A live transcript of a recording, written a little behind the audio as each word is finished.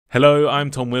Hello, I'm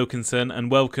Tom Wilkinson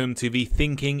and welcome to the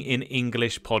Thinking in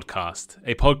English podcast,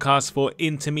 a podcast for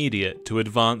intermediate to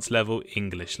advanced level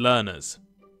English learners.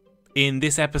 In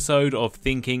this episode of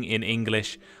Thinking in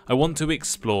English, I want to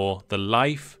explore the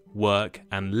life, work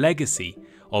and legacy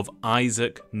of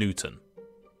Isaac Newton.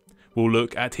 We'll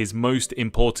look at his most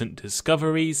important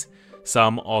discoveries,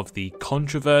 some of the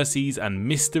controversies and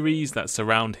mysteries that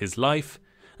surround his life,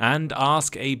 and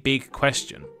ask a big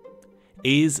question.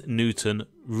 Is Newton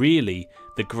really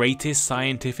the greatest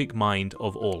scientific mind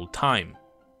of all time?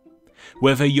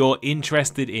 Whether you're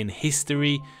interested in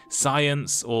history,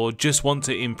 science, or just want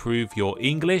to improve your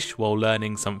English while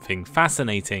learning something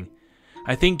fascinating,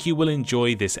 I think you will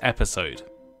enjoy this episode.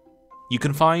 You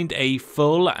can find a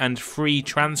full and free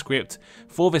transcript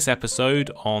for this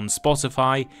episode on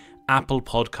Spotify, Apple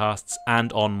Podcasts,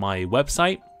 and on my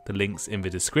website. The link's in the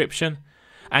description.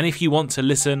 And if you want to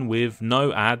listen with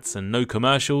no ads and no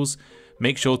commercials,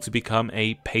 make sure to become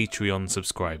a Patreon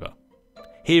subscriber.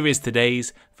 Here is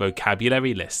today's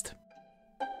vocabulary list.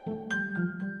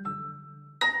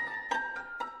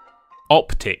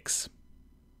 Optics.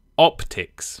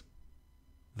 Optics.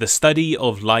 The study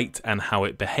of light and how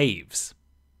it behaves.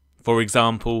 For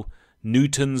example,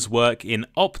 Newton's work in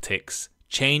optics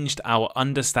changed our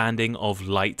understanding of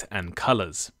light and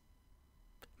colours.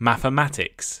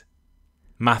 Mathematics.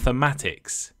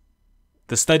 Mathematics.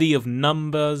 The study of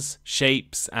numbers,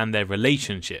 shapes and their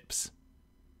relationships.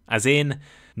 As in,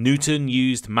 Newton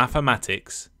used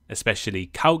mathematics, especially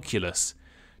calculus,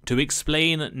 to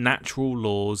explain natural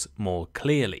laws more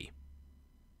clearly.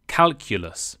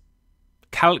 Calculus.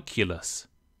 Calculus.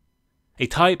 A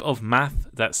type of math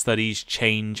that studies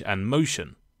change and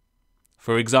motion.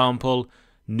 For example,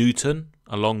 Newton,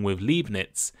 along with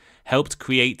Leibniz, helped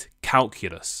create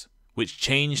calculus, which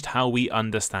changed how we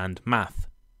understand math.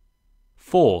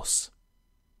 Force.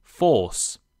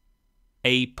 Force.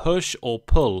 A push or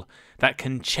pull that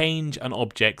can change an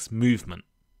object's movement.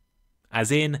 As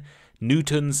in,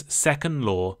 Newton's second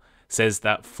law says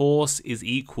that force is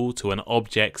equal to an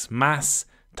object's mass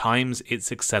times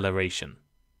its acceleration.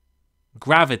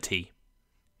 Gravity.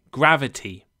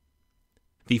 Gravity.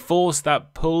 The force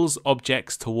that pulls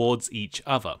objects towards each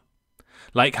other,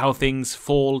 like how things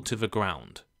fall to the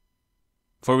ground.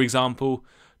 For example,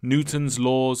 Newton's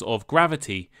laws of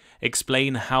gravity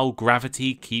explain how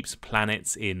gravity keeps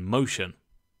planets in motion.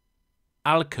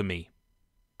 Alchemy.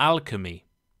 Alchemy.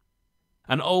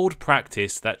 An old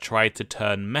practice that tried to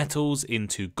turn metals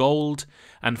into gold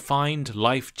and find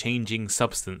life-changing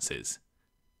substances.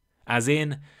 As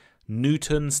in,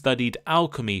 Newton studied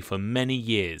alchemy for many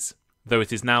years, though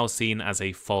it is now seen as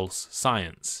a false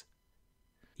science.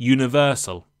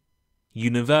 Universal.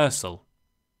 Universal.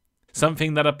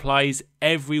 Something that applies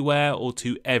everywhere or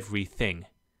to everything.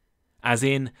 As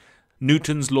in,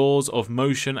 Newton's laws of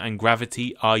motion and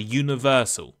gravity are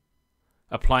universal,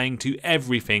 applying to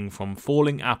everything from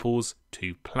falling apples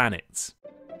to planets.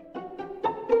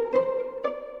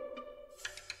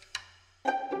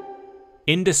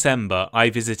 In December, I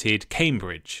visited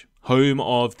Cambridge, home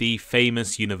of the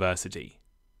famous university.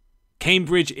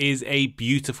 Cambridge is a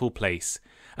beautiful place,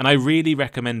 and I really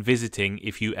recommend visiting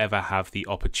if you ever have the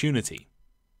opportunity.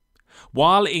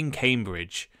 While in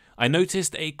Cambridge, I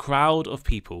noticed a crowd of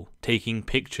people taking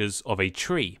pictures of a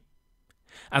tree.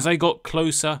 As I got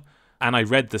closer and I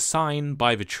read the sign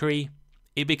by the tree,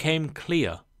 it became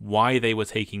clear why they were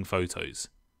taking photos.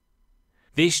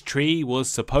 This tree was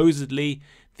supposedly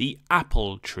the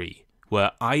apple tree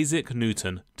where Isaac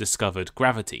Newton discovered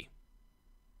gravity.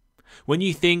 When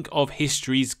you think of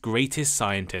history's greatest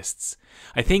scientists,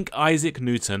 I think Isaac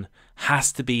Newton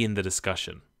has to be in the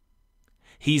discussion.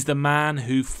 He's the man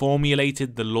who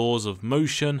formulated the laws of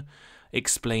motion,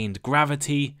 explained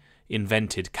gravity,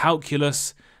 invented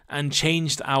calculus, and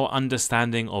changed our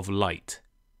understanding of light.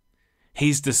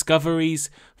 His discoveries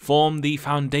form the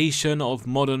foundation of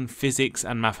modern physics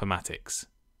and mathematics.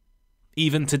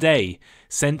 Even today,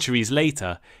 centuries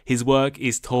later, his work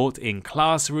is taught in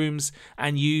classrooms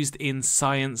and used in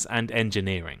science and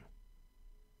engineering.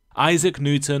 Isaac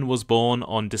Newton was born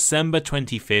on December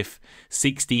 25,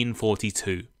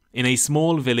 1642, in a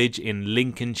small village in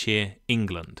Lincolnshire,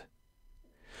 England.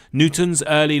 Newton's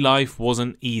early life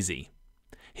wasn't easy.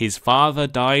 His father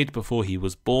died before he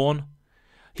was born.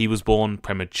 He was born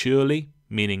prematurely,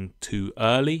 meaning too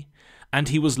early, and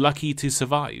he was lucky to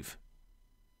survive.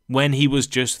 When he was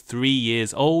just 3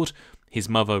 years old, his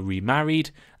mother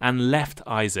remarried and left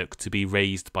Isaac to be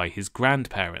raised by his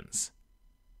grandparents.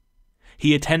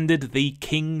 He attended the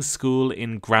King's School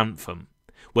in Grantham,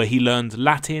 where he learned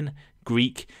Latin,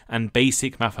 Greek, and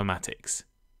basic mathematics.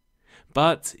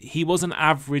 but he was an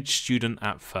average student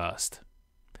at first.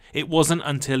 It wasn't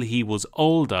until he was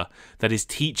older that his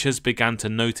teachers began to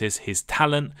notice his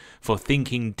talent for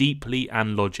thinking deeply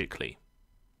and logically.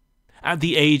 At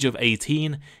the age of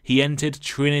 18, he entered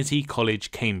Trinity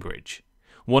College, Cambridge,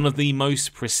 one of the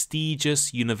most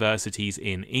prestigious universities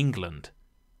in England.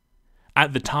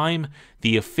 At the time,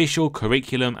 the official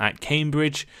curriculum at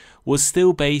Cambridge was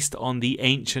still based on the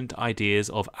ancient ideas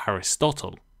of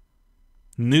Aristotle.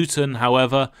 Newton,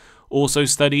 however, also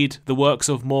studied the works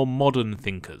of more modern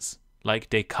thinkers, like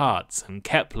Descartes and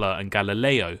Kepler and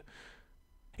Galileo.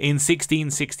 In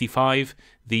 1665,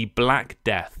 the Black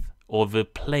Death, or the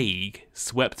Plague,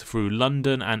 swept through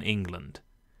London and England.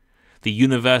 The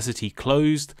university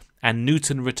closed, and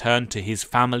Newton returned to his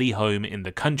family home in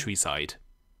the countryside.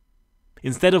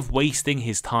 Instead of wasting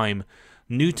his time,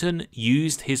 Newton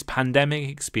used his pandemic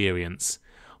experience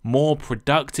more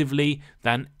productively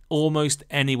than almost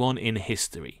anyone in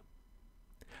history.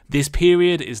 This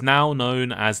period is now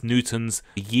known as Newton's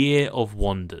Year of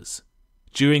Wonders.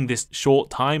 During this short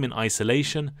time in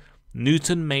isolation,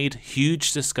 Newton made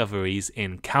huge discoveries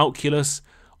in calculus,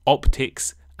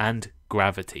 optics, and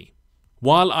gravity.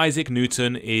 While Isaac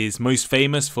Newton is most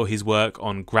famous for his work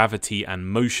on gravity and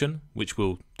motion, which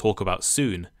we'll talk about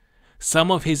soon,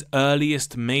 some of his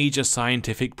earliest major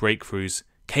scientific breakthroughs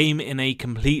came in a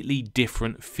completely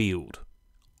different field: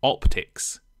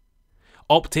 optics.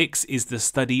 Optics is the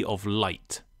study of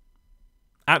light.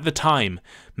 At the time,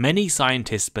 many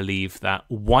scientists believed that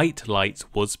white light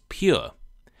was pure.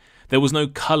 There was no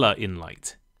colour in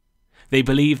light. They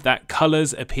believed that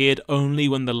colours appeared only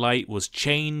when the light was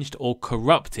changed or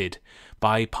corrupted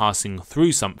by passing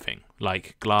through something,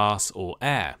 like glass or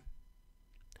air.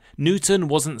 Newton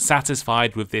wasn't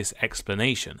satisfied with this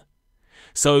explanation,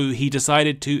 so he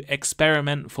decided to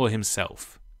experiment for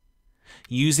himself.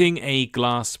 Using a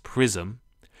glass prism,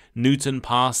 Newton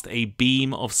passed a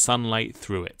beam of sunlight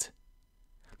through it.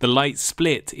 The light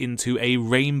split into a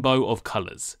rainbow of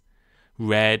colours: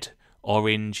 red,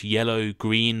 orange, yellow,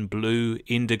 green, blue,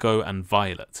 indigo, and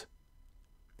violet.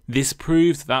 This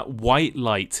proved that white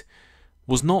light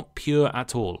was not pure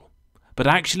at all, but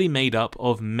actually made up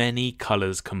of many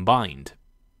colours combined.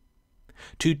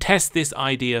 To test this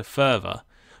idea further,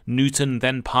 Newton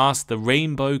then passed the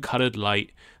rainbow-coloured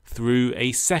light through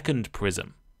a second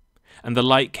prism, and the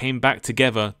light came back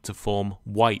together to form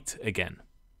white again.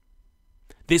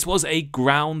 This was a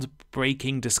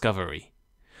groundbreaking discovery.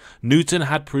 Newton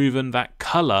had proven that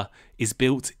colour is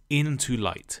built into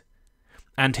light,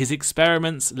 and his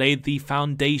experiments laid the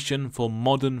foundation for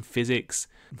modern physics,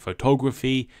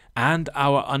 photography, and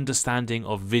our understanding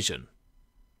of vision.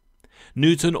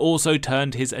 Newton also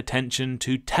turned his attention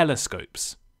to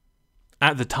telescopes.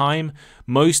 At the time,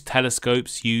 most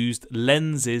telescopes used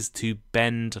lenses to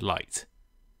bend light.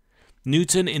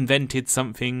 Newton invented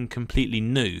something completely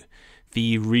new: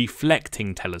 the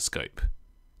reflecting telescope.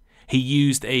 He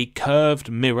used a curved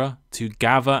mirror to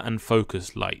gather and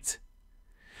focus light.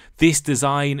 This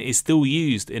design is still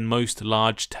used in most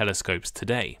large telescopes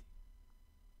today.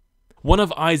 One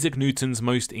of Isaac Newton's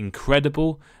most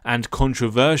incredible and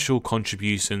controversial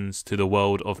contributions to the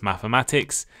world of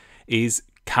mathematics is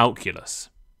calculus.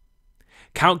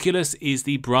 Calculus is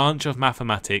the branch of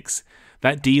mathematics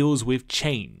that deals with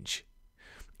change.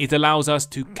 It allows us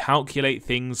to calculate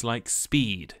things like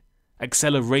speed,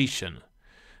 acceleration,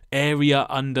 area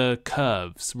under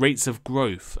curves, rates of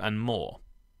growth, and more.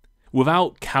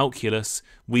 Without calculus,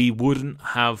 we wouldn't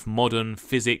have modern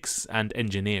physics and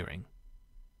engineering.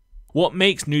 What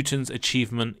makes Newton's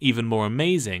achievement even more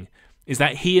amazing is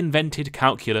that he invented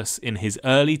calculus in his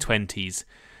early 20s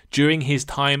during his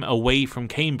time away from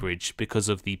Cambridge because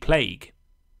of the plague.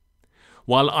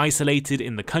 While isolated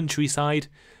in the countryside,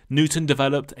 Newton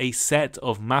developed a set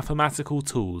of mathematical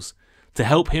tools to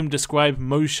help him describe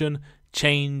motion,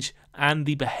 change, and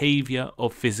the behaviour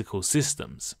of physical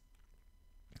systems.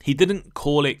 He didn't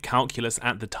call it calculus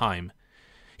at the time.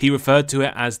 He referred to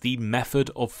it as the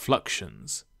method of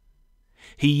fluxions.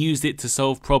 He used it to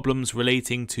solve problems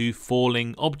relating to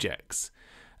falling objects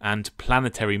and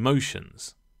planetary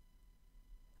motions.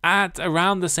 At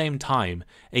around the same time,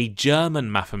 a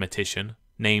German mathematician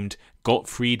named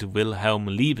Gottfried Wilhelm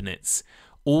Leibniz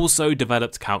also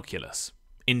developed calculus,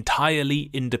 entirely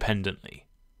independently.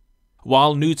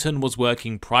 While Newton was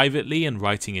working privately and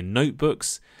writing in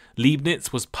notebooks,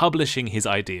 Leibniz was publishing his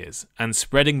ideas and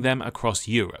spreading them across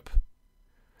Europe.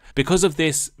 Because of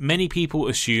this, many people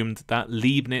assumed that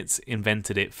Leibniz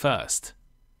invented it first.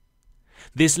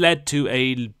 This led to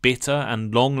a bitter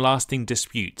and long-lasting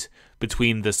dispute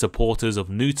between the supporters of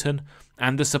Newton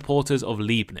and the supporters of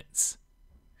Leibniz.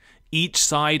 Each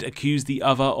side accused the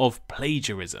other of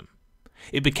plagiarism.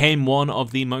 It became one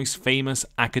of the most famous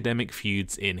academic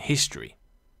feuds in history.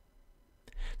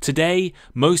 Today,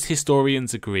 most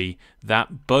historians agree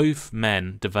that both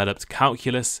men developed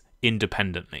calculus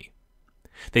independently.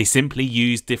 They simply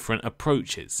used different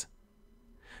approaches.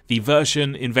 The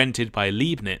version invented by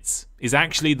Leibniz is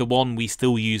actually the one we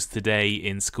still use today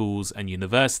in schools and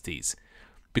universities,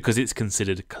 because it's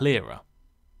considered clearer.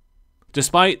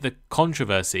 Despite the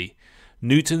controversy,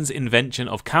 Newton's invention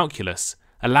of calculus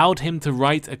allowed him to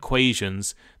write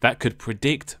equations that could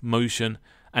predict motion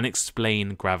and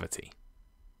explain gravity.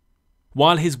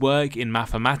 While his work in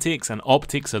mathematics and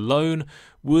optics alone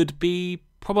would be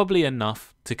probably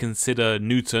enough to consider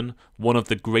Newton one of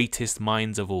the greatest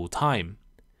minds of all time,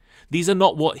 these are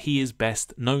not what he is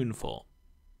best known for.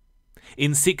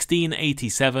 In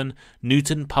 1687,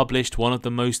 Newton published one of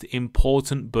the most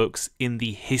important books in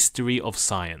the history of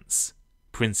science,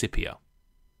 Principia.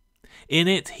 In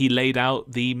it, he laid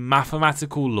out the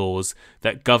mathematical laws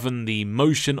that govern the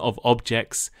motion of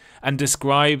objects and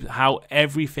described how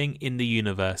everything in the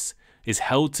universe is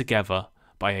held together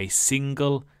by a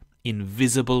single,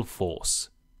 invisible force,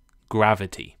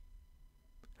 gravity.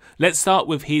 Let's start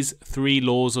with his 3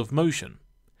 laws of motion.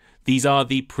 These are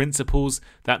the principles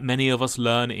that many of us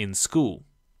learn in school.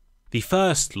 The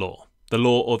first law, the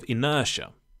law of inertia.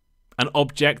 An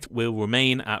object will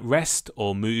remain at rest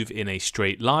or move in a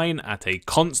straight line at a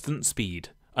constant speed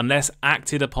unless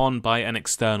acted upon by an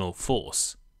external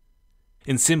force.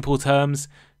 In simple terms,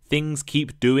 things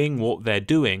keep doing what they're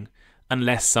doing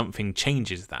unless something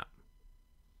changes that.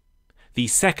 The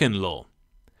second law,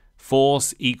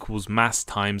 force equals mass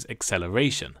times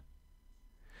acceleration.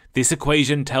 This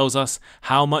equation tells us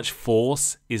how much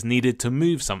force is needed to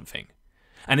move something,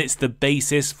 and it's the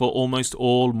basis for almost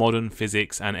all modern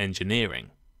physics and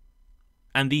engineering.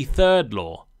 And the third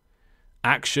law,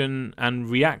 action and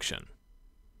reaction.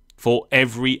 For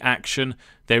every action,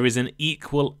 there is an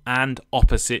equal and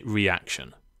opposite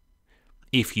reaction.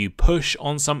 If you push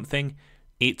on something,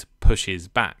 it pushes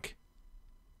back.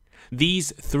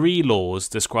 These 3 laws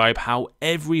describe how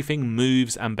everything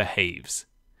moves and behaves.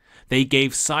 They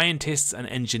gave scientists and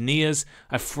engineers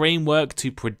a framework to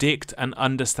predict and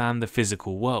understand the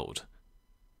physical world.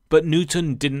 But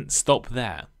Newton didn't stop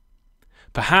there.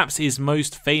 Perhaps his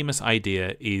most famous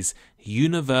idea is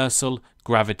universal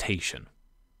gravitation.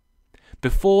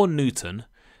 Before Newton,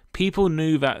 people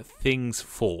knew that things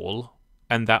fall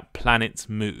and that planets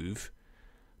move,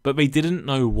 but they didn't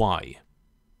know why.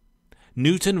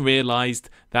 Newton realized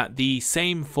that the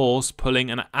same force pulling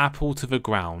an apple to the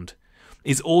ground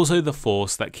is also the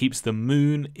force that keeps the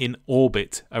moon in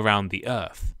orbit around the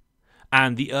Earth,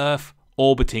 and the Earth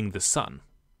orbiting the Sun.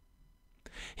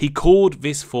 He called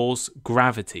this force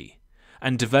gravity,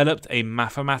 and developed a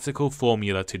mathematical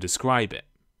formula to describe it.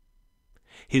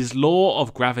 His law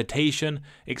of gravitation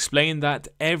explained that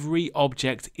every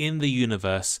object in the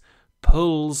universe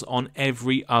pulls on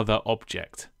every other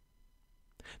object.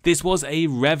 This was a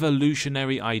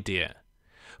revolutionary idea.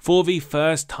 For the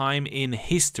first time in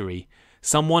history,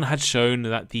 someone had shown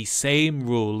that the same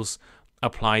rules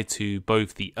apply to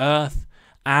both the Earth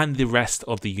and the rest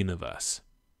of the universe.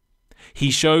 He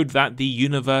showed that the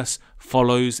universe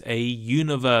follows a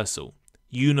universal,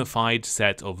 unified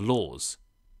set of laws.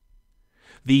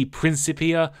 The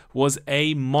Principia was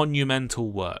a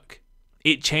monumental work.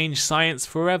 It changed science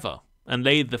forever and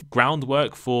laid the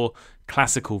groundwork for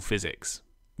classical physics,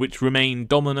 which remained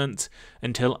dominant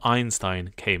until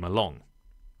Einstein came along.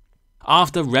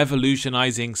 After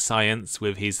revolutionizing science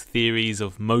with his theories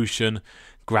of motion,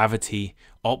 gravity,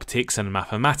 optics and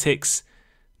mathematics,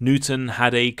 Newton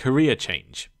had a career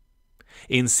change.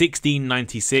 In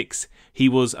 1696, he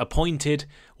was appointed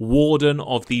Warden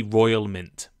of the Royal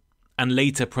Mint, and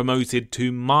later promoted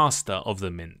to Master of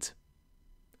the Mint.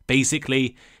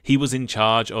 Basically, he was in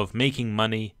charge of making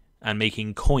money and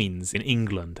making coins in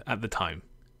England at the time.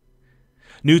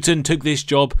 Newton took this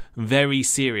job very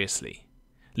seriously,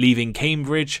 leaving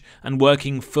Cambridge and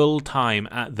working full-time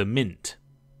at the Mint.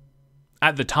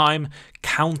 At the time,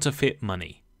 counterfeit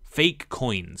money, fake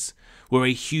coins, were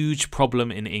a huge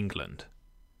problem in England.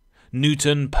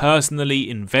 Newton personally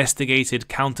investigated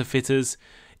counterfeiters,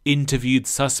 interviewed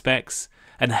suspects,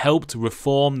 and helped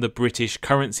reform the British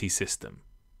currency system.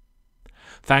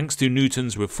 Thanks to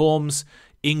Newton's reforms,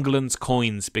 England's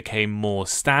coins became more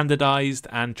standardized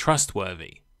and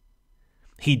trustworthy.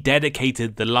 He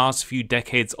dedicated the last few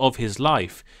decades of his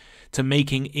life to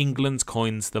making England's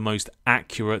coins the most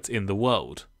accurate in the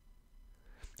world.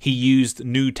 He used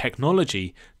new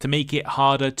technology to make it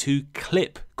harder to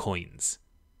clip coins.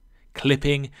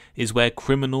 Clipping is where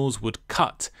criminals would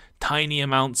cut, tiny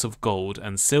amounts of gold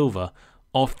and silver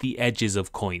off the edges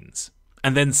of coins,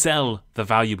 and then sell the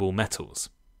valuable metals.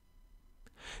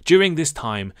 During this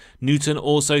time, Newton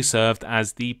also served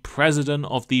as the president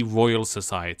of the Royal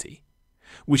Society,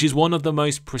 which is one of the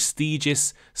most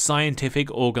prestigious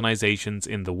scientific organizations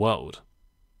in the world.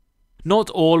 Not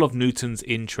all of Newton's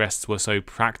interests were so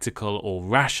practical or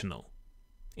rational.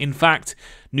 In fact,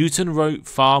 Newton wrote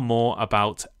far more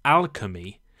about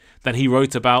alchemy than he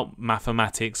wrote about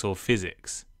mathematics or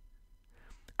physics.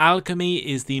 Alchemy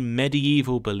is the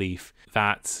medieval belief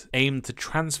that aimed to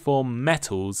transform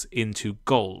metals into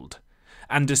gold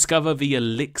and discover the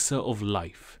elixir of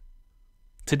life.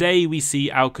 Today we see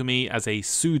alchemy as a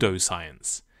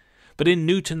pseudoscience, but in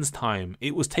Newton's time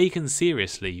it was taken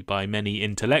seriously by many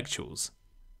intellectuals.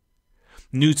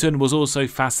 Newton was also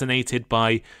fascinated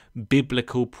by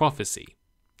biblical prophecy,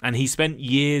 and he spent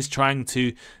years trying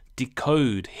to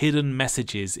decode hidden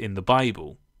messages in the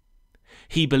Bible.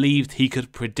 He believed he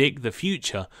could predict the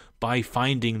future by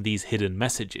finding these hidden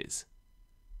messages.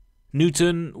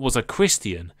 Newton was a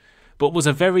Christian, but was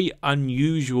a very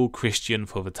unusual Christian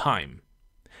for the time.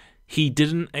 He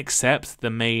didn't accept the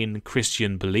main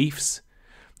Christian beliefs,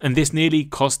 and this nearly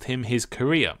cost him his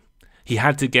career. He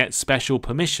had to get special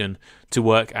permission to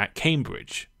work at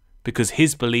Cambridge, because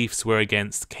his beliefs were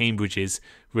against Cambridge's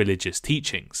religious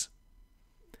teachings.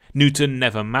 Newton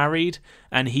never married,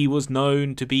 and he was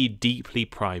known to be deeply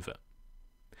private.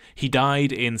 He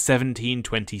died in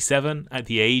 1727 at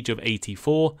the age of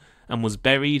 84 and was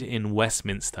buried in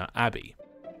Westminster Abbey.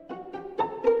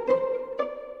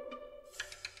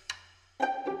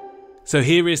 So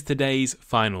here is today's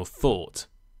final thought.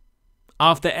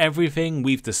 After everything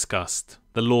we've discussed,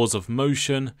 the laws of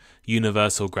motion,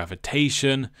 universal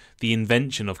gravitation, the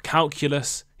invention of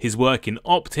calculus, his work in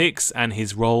optics, and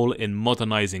his role in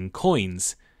modernizing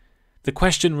coins, the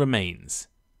question remains: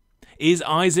 is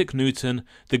Isaac Newton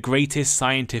the greatest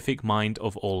scientific mind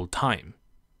of all time?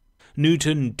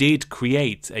 Newton did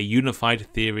create a unified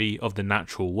theory of the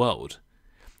natural world.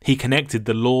 He connected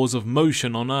the laws of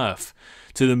motion on Earth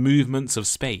to the movements of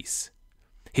space.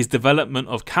 His development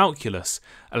of calculus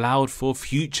allowed for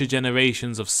future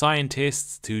generations of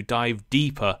scientists to dive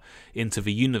deeper into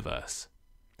the universe.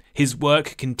 His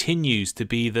work continues to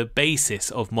be the basis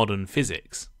of modern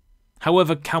physics.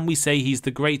 However, can we say he's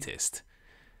the greatest?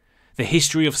 The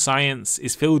history of science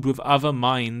is filled with other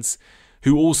minds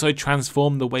who also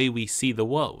transform the way we see the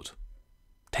world.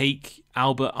 Take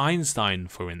Albert Einstein,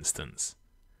 for instance.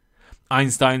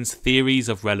 Einstein's theories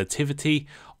of relativity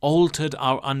altered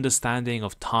our understanding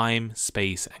of time,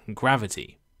 space, and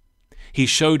gravity. He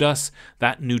showed us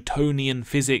that Newtonian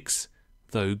physics,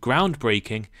 though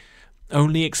groundbreaking,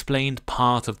 only explained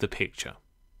part of the picture.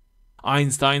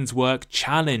 Einstein's work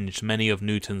challenged many of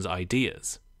Newton's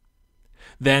ideas.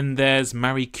 Then there's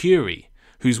Marie Curie,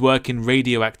 whose work in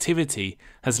radioactivity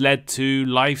has led to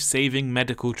life-saving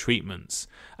medical treatments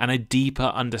and a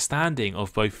deeper understanding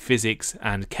of both physics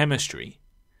and chemistry.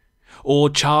 Or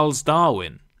Charles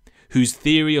Darwin, whose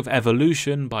theory of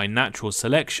evolution by natural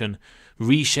selection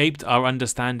reshaped our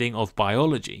understanding of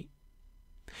biology.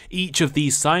 Each of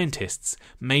these scientists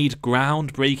made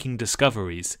groundbreaking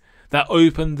discoveries that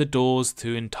opened the doors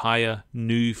to entire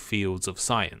new fields of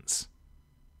science.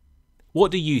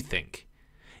 What do you think?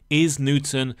 Is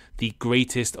Newton the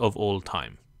greatest of all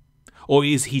time? Or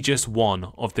is he just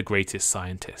one of the greatest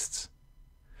scientists?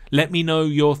 Let me know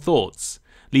your thoughts.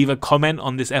 Leave a comment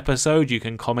on this episode. You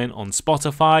can comment on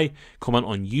Spotify, comment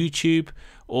on YouTube,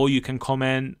 or you can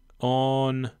comment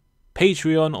on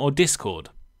Patreon or Discord.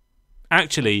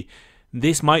 Actually,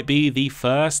 this might be the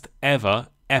first ever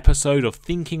episode of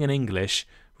Thinking in English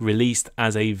released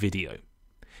as a video.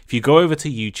 If you go over to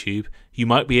YouTube, you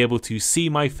might be able to see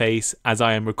my face as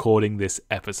I am recording this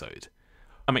episode.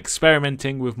 I'm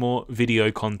experimenting with more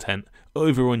video content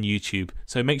over on YouTube,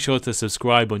 so make sure to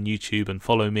subscribe on YouTube and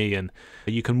follow me, and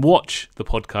you can watch the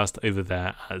podcast over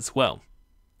there as well.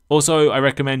 Also, I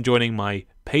recommend joining my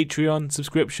Patreon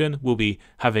subscription. We'll be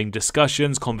having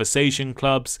discussions, conversation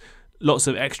clubs, lots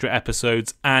of extra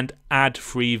episodes, and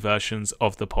ad-free versions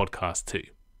of the podcast too.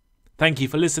 Thank you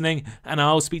for listening, and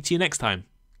I'll speak to you next time.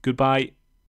 Goodbye.